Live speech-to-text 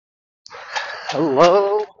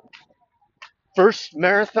Hello, First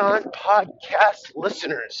Marathon podcast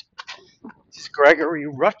listeners. This is Gregory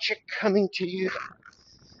Rutchick coming to you.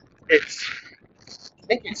 I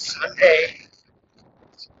think it's Sunday,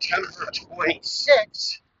 September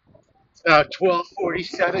 26th, about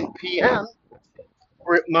 12:47 p.m.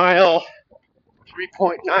 We're at mile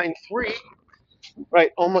 3.93,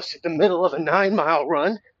 right almost at the middle of a 9-mile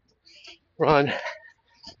run. We're on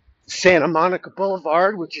Santa Monica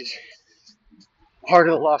Boulevard, which is part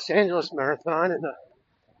of the Los Angeles Marathon, and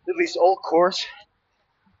at least old course.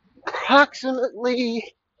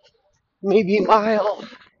 Approximately maybe I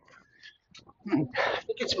think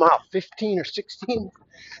it's mile 15 or 16.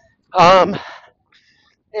 Um,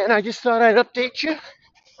 and I just thought I'd update you.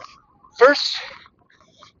 First,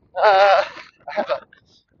 I have at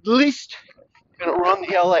least going to run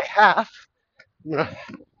the LA half. I'm going to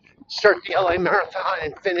start the LA marathon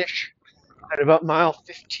and finish at about mile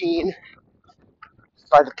 15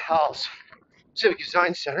 by the Pals Civic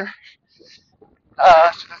Design Center. So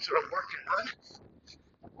that's what I'm working on.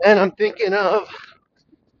 And I'm thinking of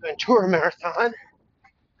Ventura Marathon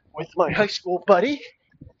with my high school buddy,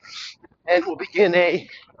 and we'll begin a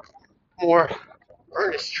more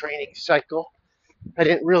earnest training cycle. I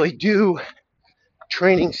didn't really do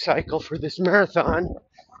training cycle for this marathon.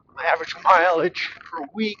 My average mileage per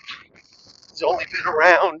week has only been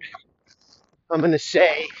around, I'm going to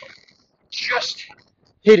say, just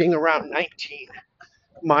hitting around 19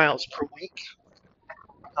 miles per week.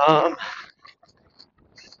 The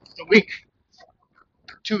week,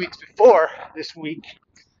 2 weeks before this week,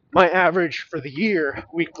 my average for the year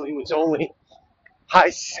weekly was only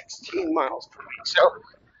high 16 miles per week. So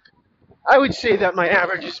I would say that my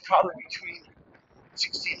average is probably between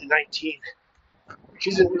 16 and 19, which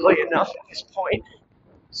isn't really enough at this point.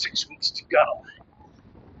 6 weeks to go.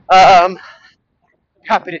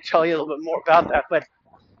 Happy to tell you a little bit more about that, but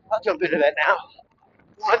I'll jump into that now.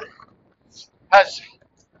 One has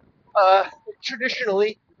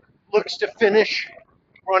traditionally looks to finish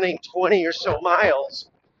running 20 or so miles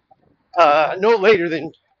no later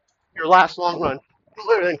than your last long run, no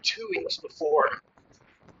later than 2 weeks before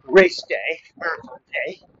race day, marathon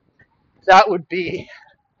day. That would be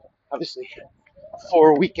obviously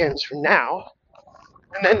 4 weekends from now.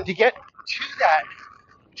 And then to get to that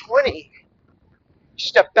 20,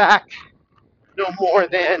 step back no more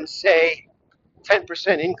than, say,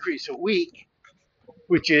 10% increase a week,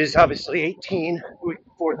 which is obviously 18 a week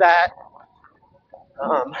before that,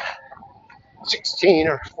 16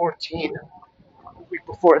 or 14 a week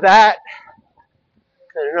before that,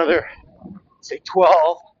 and another, say,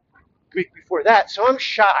 12 a week before that. So I'm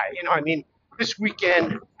shy. This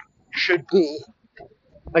weekend should be,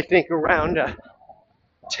 I think, around a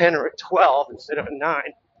 10 or a 12 instead of a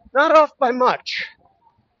 9. Not off by much,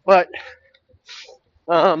 but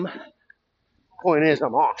point is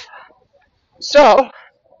I'm off. So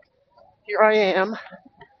here I am.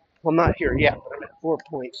 Well, I'm not here yet, but I'm at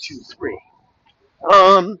 4.23.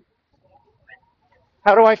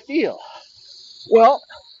 How do I feel? Well,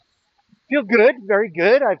 feel good, very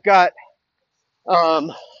good. I've got a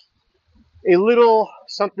little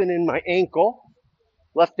something in my ankle,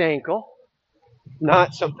 left ankle.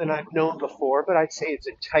 Not something I've known before, but I'd say it's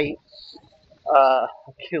a tight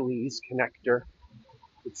Achilles connector.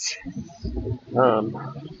 It's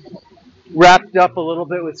wrapped up a little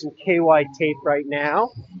bit with some KY tape right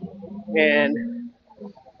now, and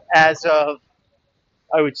as of,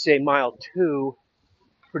 I would say, mile 2,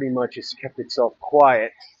 pretty much has kept itself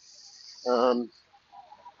quiet.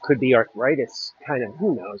 Could be arthritis, kind of,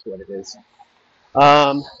 who knows what it is.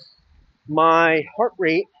 My heart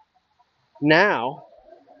rate now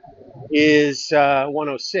is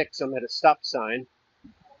 106. I'm at a stop sign,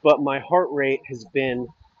 but my heart rate has been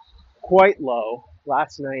quite low.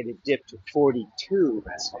 Last night it dipped to 42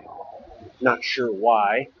 resting. Not sure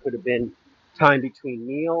why. Could have been time between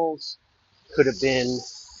meals. Could have been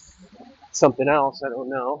something else. I don't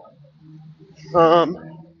know.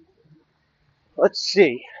 Let's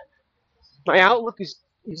see. My outlook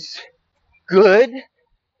is good,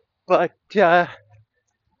 but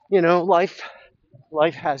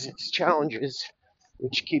life has its challenges,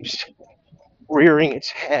 which keeps rearing its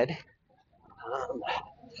head.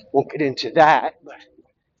 Won't get into that, but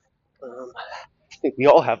I think we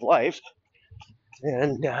all have life,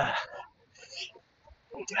 and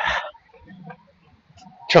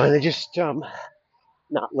trying to just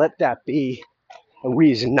not let that be a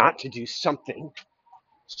reason not to do something.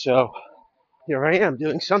 So here I am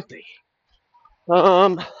doing something.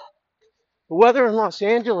 The weather in Los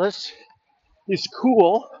Angeles is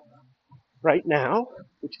cool right now,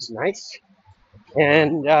 which is nice,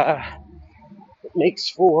 and It makes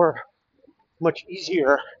for much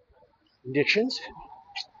easier conditions.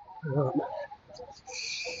 Um,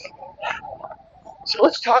 so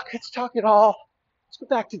let's talk it all. Let's go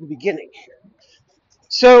back to the beginning.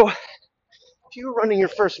 So if you're running your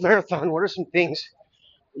first marathon, what are some things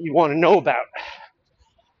that you want to know about?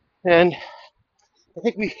 And I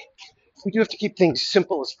think we do have to keep things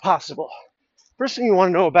simple as possible. First thing you want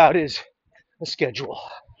to know about is a schedule.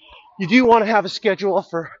 You do want to have a schedule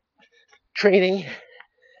for training,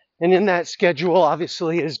 and in that schedule,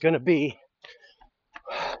 obviously, is going to be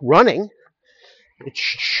running. It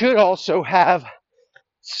should also have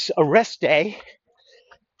a rest day.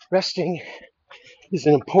 Resting is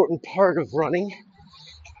an important part of running,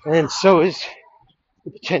 and so is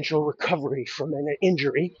the potential recovery from an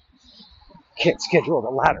injury. Can't schedule the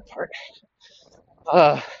latter part.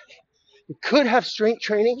 It could have strength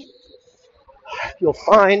training. You'll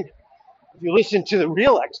find if you listen to the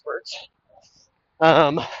real experts,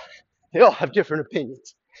 they all have different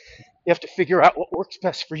opinions. You have to figure out what works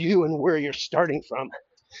best for you and where you're starting from.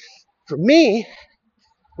 For me,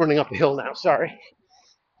 running up a hill now, sorry,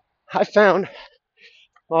 I found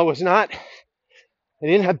I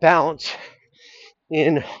didn't have balance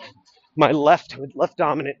in my left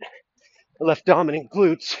dominant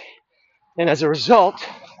glutes, and as a result,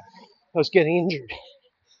 I was getting injured.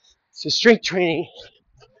 So strength training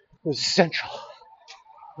was essential.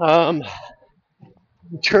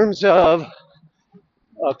 In terms of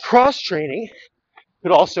cross training,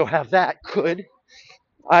 could also have that.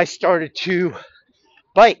 I started to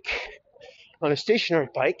bike on a stationary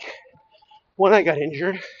bike when I got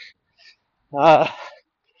injured,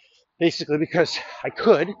 basically because I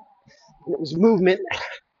could, and it was movement,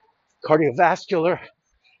 cardiovascular,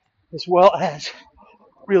 as well as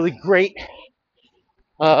really great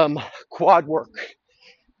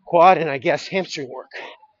quad and I guess hamstring work.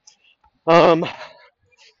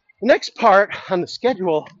 The next part on the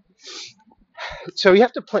schedule, so you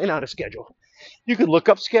have to plan out a schedule. You could look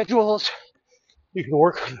up schedules, you can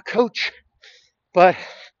work with a coach, but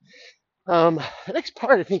the next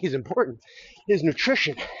part I think is important is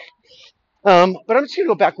nutrition. But I'm just going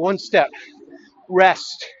to go back one step.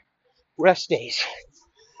 Rest days.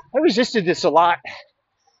 I resisted this a lot.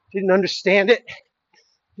 Didn't understand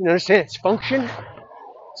its function.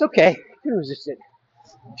 It's okay. You can resist it.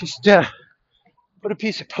 Just put a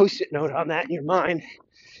piece of Post-it note on that in your mind.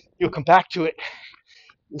 You'll come back to it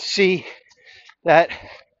and see that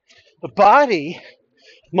the body,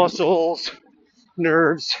 muscles,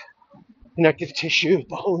 nerves, connective tissue,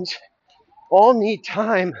 bones, all need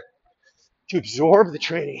time to absorb the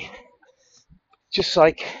training. Just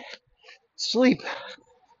like sleep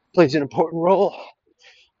plays an important role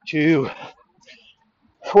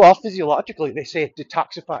physiologically, they say it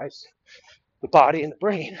detoxifies the body and the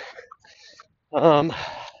brain.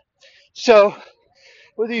 So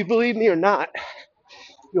whether you believe me or not,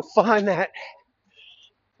 you'll find that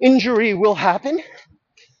injury will happen.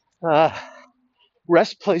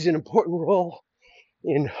 Rest plays an important role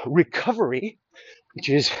in recovery, which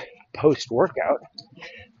is post-workout,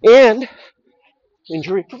 and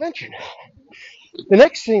injury prevention. The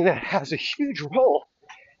next thing that has a huge role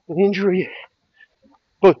in injury,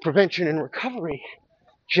 both prevention and recovery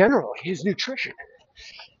generally, is nutrition.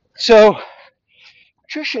 So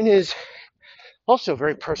nutrition is also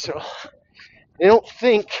very personal. I don't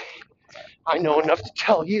think I know enough to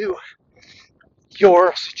tell you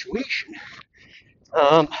your situation.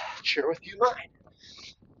 Share with you mine.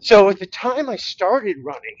 So at the time I started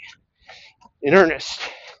running in earnest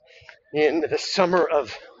in the summer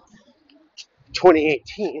of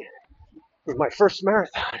 2018 for my first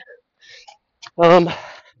marathon, I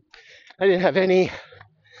didn't have any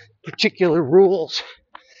particular rules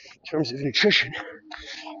in terms of nutrition.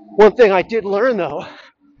 One thing I did learn though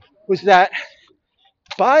was that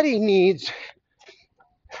body needs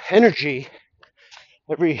energy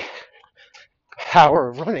every hour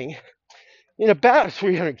of running in about a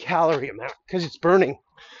 300 calorie amount because it's burning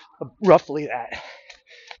roughly that.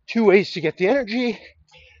 Two ways to get the energy: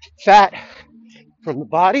 fat from the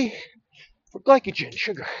body or glycogen,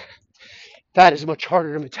 sugar. Fat is much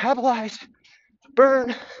harder to metabolize, to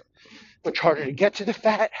burn, much harder to get to the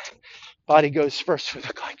fat. Body goes first for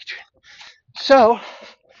the glycogen. So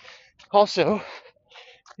also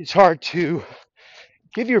it's hard to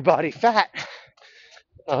give your body fat.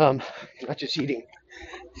 Not just eating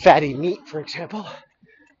fatty meat, for example,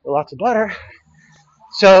 or lots of butter.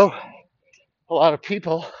 So a lot of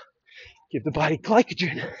people give the body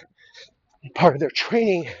glycogen, part of their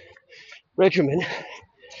training regimen,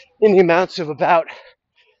 in the amounts of about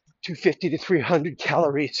 250 to 300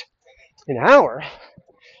 calories an hour.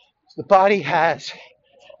 So the body has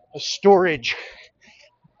a storage,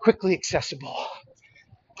 quickly accessible,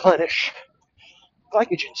 replenish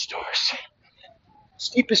glycogen stores.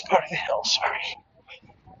 Steepest part of the hill, sorry.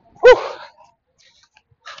 Whew.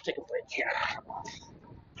 I'll take a break here.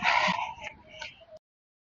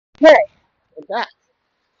 Okay, I'm back.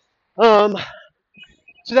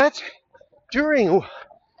 So that's during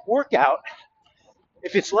workout.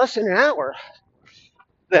 If it's less than an hour,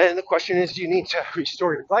 then the question is, do you need to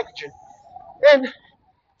restore your glycogen? And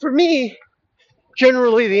for me,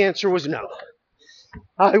 generally the answer was no.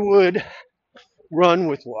 I would run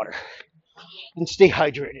with water and stay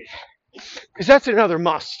hydrated, because that's another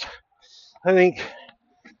must. I think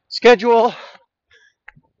schedule,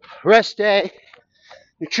 rest day,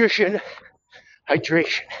 nutrition,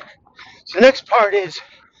 hydration. So the next part is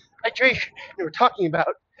hydration. And we're talking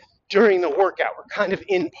about during the workout. We're kind of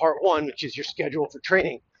in part one, which is your schedule for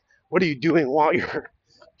training. What are you doing while you're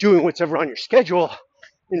doing whatever on your schedule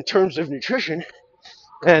in terms of nutrition?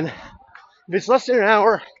 And if it's less than an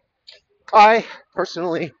hour, I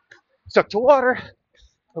personally stuck to water.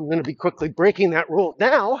 I'm going to be quickly breaking that rule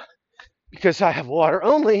now because I have water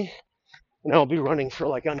only, and I'll be running for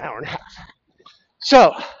like an hour and a half.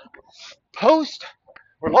 So, post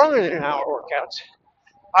or longer than an hour workouts,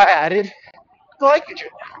 I added glycogen.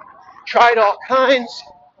 Tried all kinds.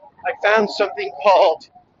 I found something called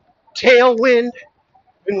Tailwind.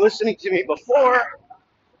 Been listening to me before.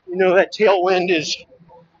 You know that Tailwind is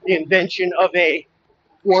the invention of a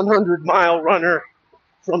 100-mile runner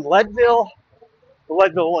from Leadville. The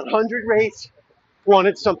Leadville 100 race.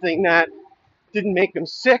 Wanted something that didn't make him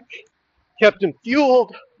sick, kept him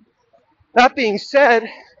fueled. That being said,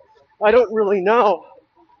 I don't really know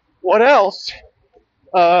what else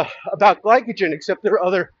about glycogen except there are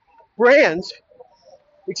other brands,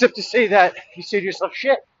 except to say that you say to yourself,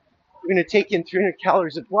 shit, you're going to take in 300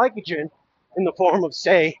 calories of glycogen in the form of,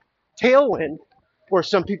 say, Tailwind, where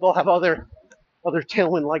some people have other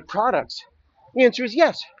Tailwind-like products. The answer is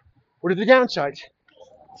yes. What are the downsides?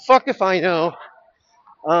 Fuck if I know.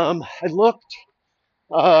 I looked,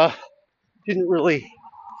 didn't really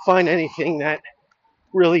find anything that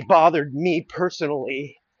really bothered me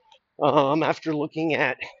personally. After looking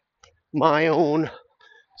at my own,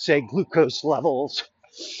 say, glucose levels,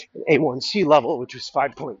 A1C level, which was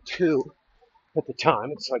 5.2 at the time.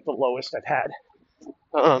 It's like the lowest I've had.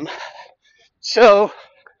 So,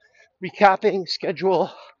 recapping,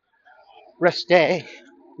 schedule, rest day,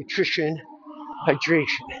 nutrition, hydration.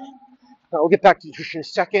 I'll get back to nutrition in a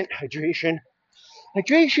second. Hydration.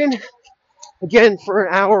 Hydration, again, for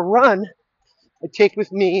an hour run, I take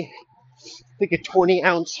with me, I think, a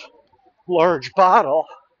 20-ounce large bottle,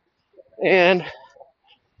 and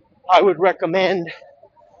I would recommend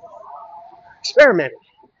experimenting.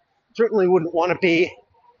 Certainly wouldn't want to be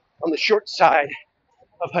on the short side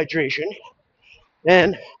of hydration.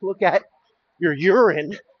 And look at your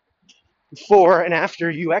urine before and after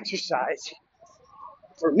you exercise.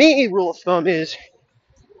 For me, rule of thumb is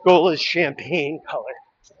goal is champagne color.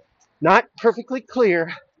 Not perfectly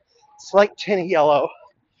clear, slight tint of yellow,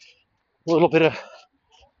 a little bit of,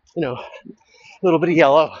 a little bit of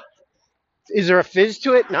yellow. Is there a fizz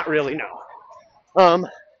to it? Not really, no.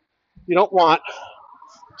 You don't want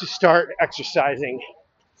to start exercising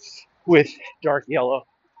with dark yellow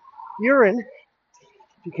urine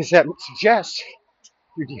because that suggests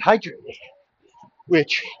you're dehydrated,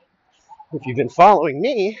 which, if you've been following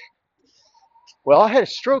me, well, I had a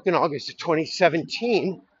stroke in August of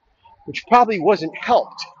 2017, which probably wasn't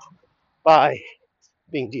helped by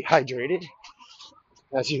being dehydrated.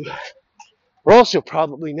 As you also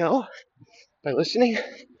probably know by listening,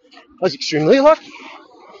 I was extremely lucky.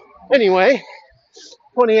 Anyway,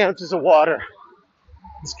 20 ounces of water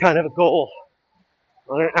is kind of a goal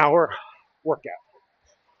on an hour workout.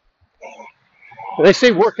 And I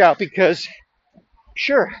say workout because,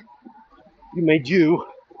 sure, you may do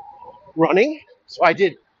running. So I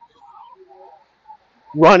did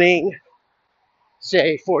running,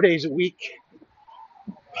 say, 4 days a week,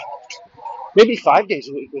 maybe 5 days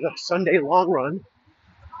a week with a Sunday long run,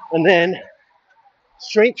 and then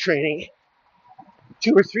strength training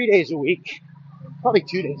 2 or 3 days a week, probably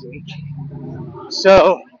 2 days a week.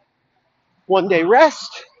 So 1 day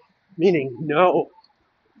rest, meaning no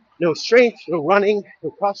strength, no running,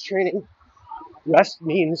 no cross training. Rest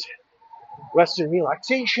means rest and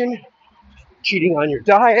relaxation, cheating on your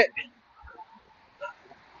diet.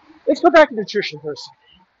 Let's go back to nutrition first.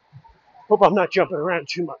 Hope I'm not jumping around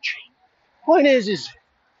too much. Point is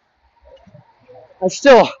I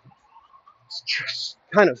still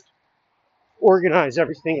kind of organize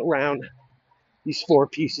everything around these 4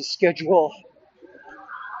 pieces: schedule,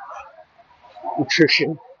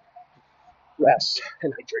 nutrition, rest,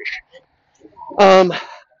 and hydration.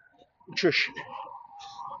 Nutrition.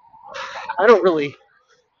 I don't really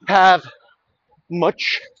have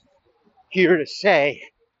much here to say.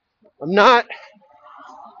 I'm not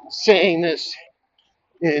saying this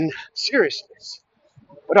in seriousness,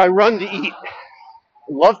 but I run to eat. I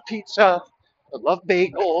love pizza. I love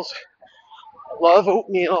bagels. I love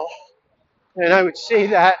oatmeal. And I would say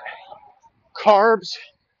that carbs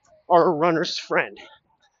are a runner's friend.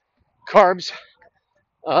 Carbs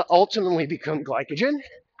ultimately become glycogen.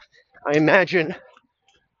 I imagine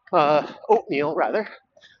oatmeal, rather.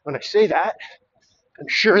 When I say that, I'm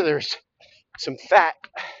sure there's some fat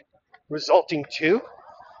resulting too,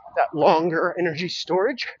 that longer energy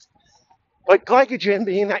storage. But glycogen,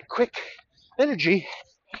 being that quick energy,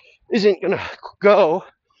 isn't going to go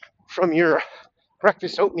from your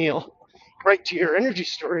breakfast oatmeal right to your energy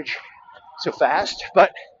storage so fast.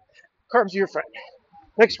 But carbs are your friend.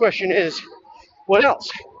 Next question is, what else?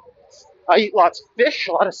 I eat lots of fish,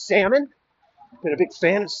 a lot of salmon. Been a big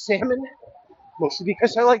fan of salmon, mostly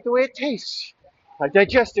because I like the way it tastes. I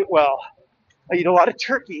digest it well. I eat a lot of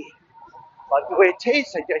turkey. I like the way it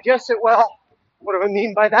tastes. I digest it well. What do I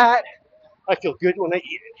mean by that? I feel good when I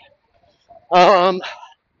eat it. I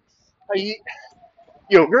eat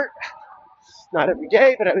yogurt, not every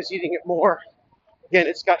day, but I was eating it more. Again,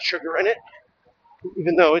 it's got sugar in it,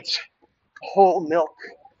 even though it's whole milk,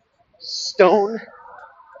 stone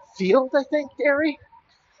field, I think, dairy.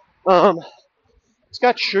 It's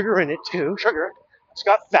got sugar in it too. Sugar. It's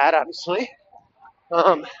got fat, obviously.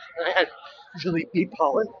 I had usually bee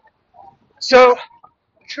pollen. So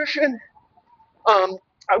nutrition.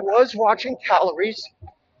 I was watching calories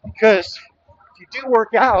because if you do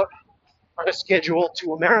work out on a schedule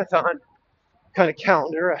to a marathon kind of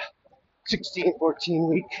calendar, a 16, 14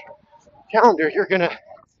 week calendar, you're going to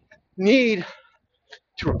need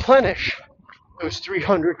to replenish those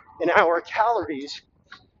 300 an hour calories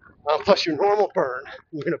plus your normal burn.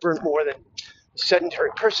 You're going to burn more than a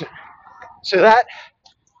sedentary person. So that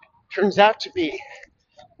turns out to be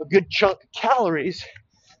a good chunk of calories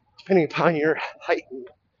depending upon your height and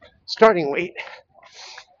starting weight.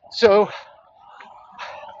 So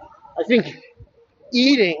I think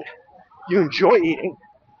eating, you enjoy eating,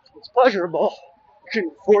 it's pleasurable. You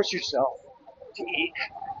shouldn't force yourself to eat.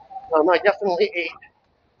 I definitely ate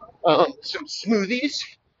some smoothies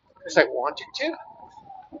because I wanted to,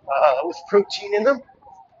 with protein in them,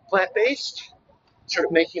 plant-based, sort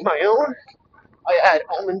of making my own. I add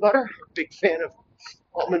almond butter, big fan of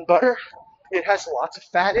almond butter. It has lots of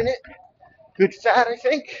fat in it, good fat, I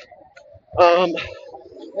think.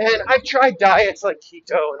 And I've tried diets like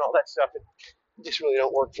keto and all that stuff. It just really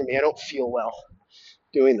don't work for me. I don't feel well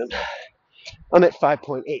doing them. I'm at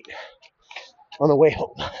 5.8 on the way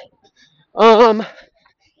home.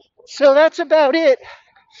 So that's about it.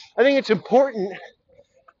 I think it's important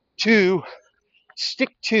to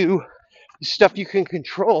stick to the stuff you can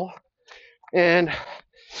control. And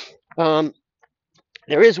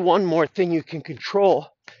there is one more thing you can control,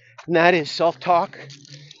 and that is self-talk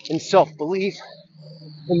and self-belief.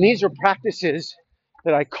 And these are practices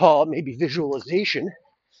that I call maybe visualization.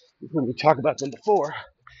 When we talked about them before.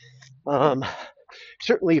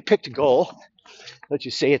 Certainly you picked a goal. Let's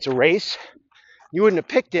just say it's a race. You wouldn't have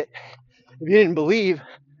picked it if you didn't believe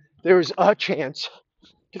there was a chance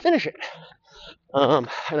to finish it. And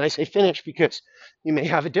I say finish because you may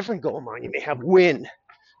have a different goal in mind. You may have win,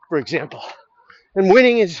 for example. And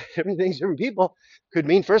winning is different things, different people. Could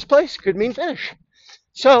mean first place, could mean finish.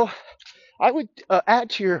 So I would add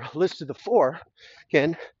to your list of the four,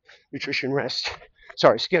 again, nutrition, rest,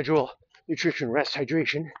 schedule, nutrition, rest,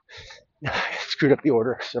 hydration. I screwed up the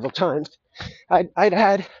order several times. I'd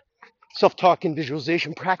had self-talk and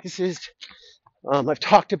visualization practices. I've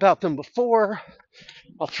talked about them before.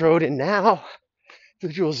 I'll throw it in now.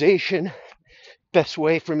 Visualization, best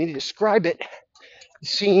way for me to describe it, is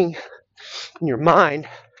seeing in your mind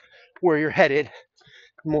where you're headed.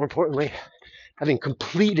 More importantly, having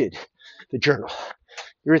completed the journal.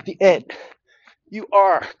 You're at the end. You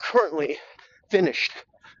are currently finished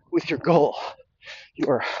with your goal. You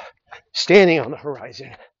are standing on the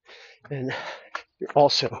horizon, and you're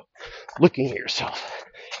also looking at yourself,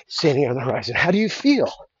 standing on the horizon. How do you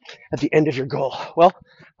feel at the end of your goal? Well,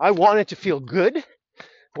 I wanted to feel good.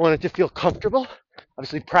 I wanted to feel comfortable,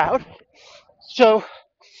 obviously proud. So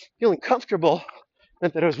feeling comfortable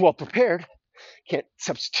meant that I was well prepared. Can't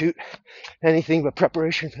substitute anything but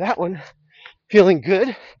preparation for that one. Feeling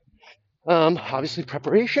good, obviously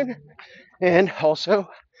preparation, and also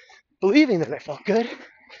believing that I felt good,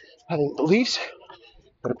 having beliefs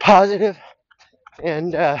that are positive,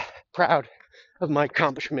 and proud of my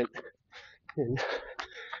accomplishment and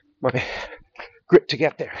my grit to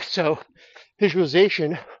get there. So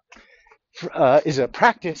visualization is a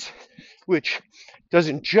practice which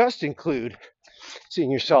doesn't just include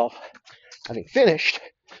seeing yourself having finished,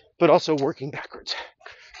 but also working backwards.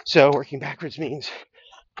 So working backwards means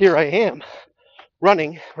here I am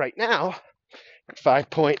running right now at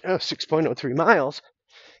 6.03 miles.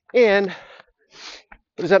 And what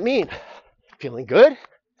does that mean? Feeling good,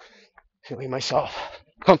 feeling myself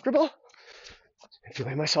comfortable,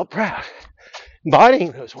 feeling myself proud.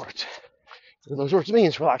 Embodying those words. What those words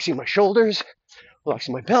means relaxing my shoulders,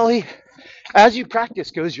 relaxing my belly. As you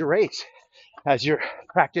practice goes your race. As your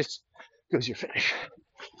practice goes your finish.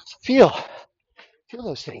 Feel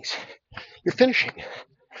those things. You're finishing.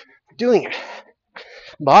 You're doing it.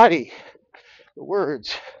 Embody the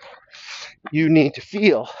words you need to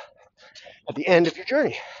feel at the end of your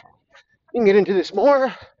journey. You can get into this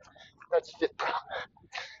more. That's Fit Pro.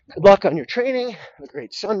 Good luck on your training. Have a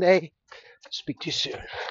great Sunday. Speak to you soon.